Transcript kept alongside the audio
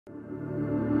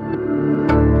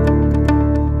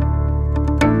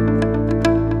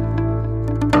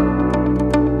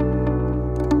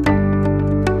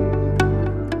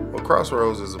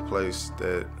Crossroads is a place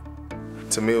that,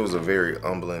 to me, it was a very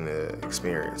humbling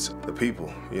experience. The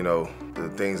people, you know, the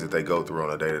things that they go through on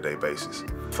a day-to-day basis.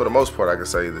 For the most part, I can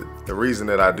say that the reason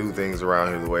that I do things around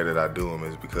here the way that I do them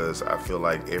is because I feel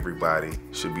like everybody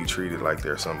should be treated like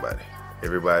they're somebody.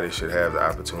 Everybody should have the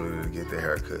opportunity to get their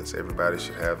haircuts. Everybody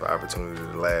should have the opportunity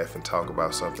to laugh and talk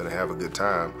about something and have a good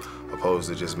time, opposed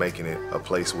to just making it a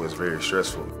place where it's very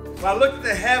stressful. Well, I looked at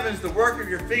the heavens, the work of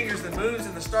your fingers, the moons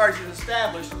and the stars you've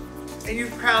established, and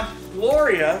you've crowned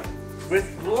Gloria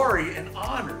with glory and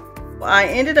honor. I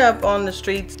ended up on the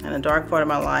streets in a dark part of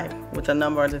my life with a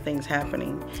number of other things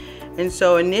happening. And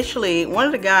so initially, one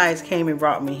of the guys came and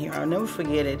brought me here. I'll never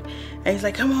forget it. And he's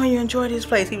like, come on, you enjoy this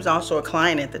place. He was also a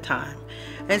client at the time.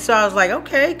 And so I was like,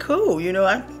 okay, cool. You know,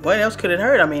 what else could it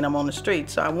hurt? I mean, I'm on the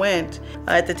street. So I went.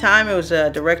 At the time, it was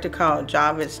a director called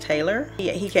Jarvis Taylor.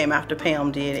 He came after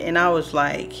Pam did. And I was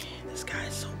like, this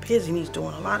guy's so busy and he's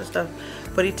doing a lot of stuff.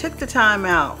 But he took the time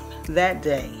out that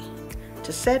day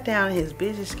to sit down in his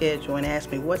busy schedule and ask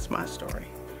me, what's my story?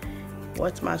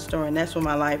 What's my story? And that's when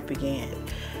my life began.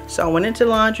 So I went into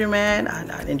the laundromat.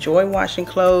 I enjoy washing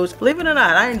clothes. Believe it or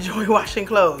not, I enjoy washing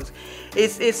clothes.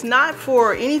 It's not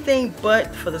for anything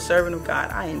but for the servant of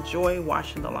God. I enjoy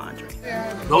washing the laundry.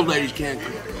 Those ladies can't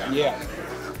cook. Yeah.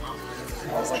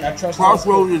 I trust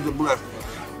Crossroads is a blessing.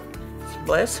 It's a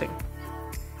blessing.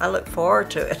 I look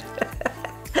forward to it.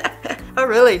 I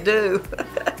really do.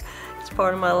 It's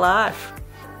part of my life.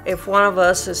 If one of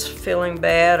us is feeling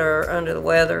bad or under the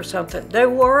weather or something, they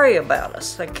worry about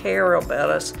us, they care about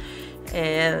us,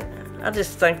 and I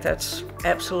just think that's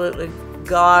absolutely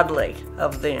godly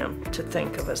of them to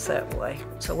think of us that way.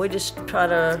 So we just try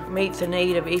to meet the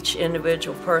need of each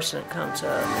individual person that comes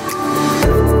up.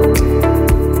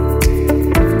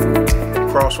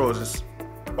 Crossroads is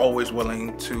always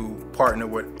willing to partner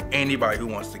with anybody who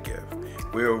wants to give.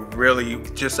 We're really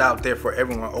just out there for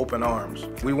everyone, open arms.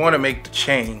 We want to make the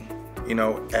chain, you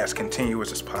know, as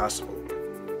continuous as possible.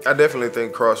 I definitely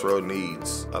think Crossroads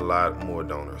needs a lot more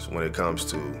donors when it comes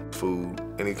to food,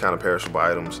 any kind of perishable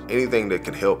items, anything that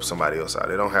can help somebody else out.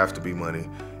 It don't have to be money,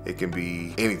 it can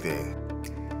be anything.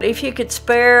 If you could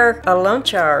spare a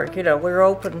lunch hour, you know, we're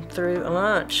open through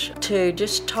lunch, to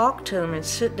just talk to them and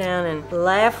sit down and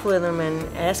laugh with them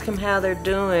and ask them how they're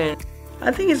doing. I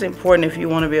think it's important if you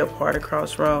want to be a part of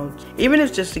Crossroads, even if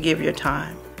it's just to give your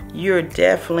time, you're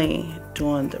definitely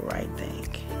doing the right thing.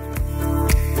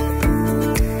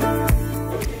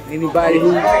 Anybody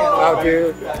who's out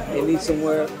there and needs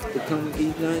somewhere to come and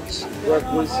eat lunch,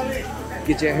 breakfast,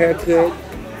 get your hair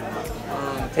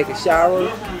cut, take a shower,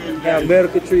 have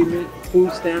medical treatment,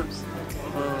 food stamps,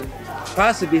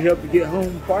 possibly help you get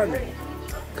home apartment,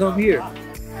 come here.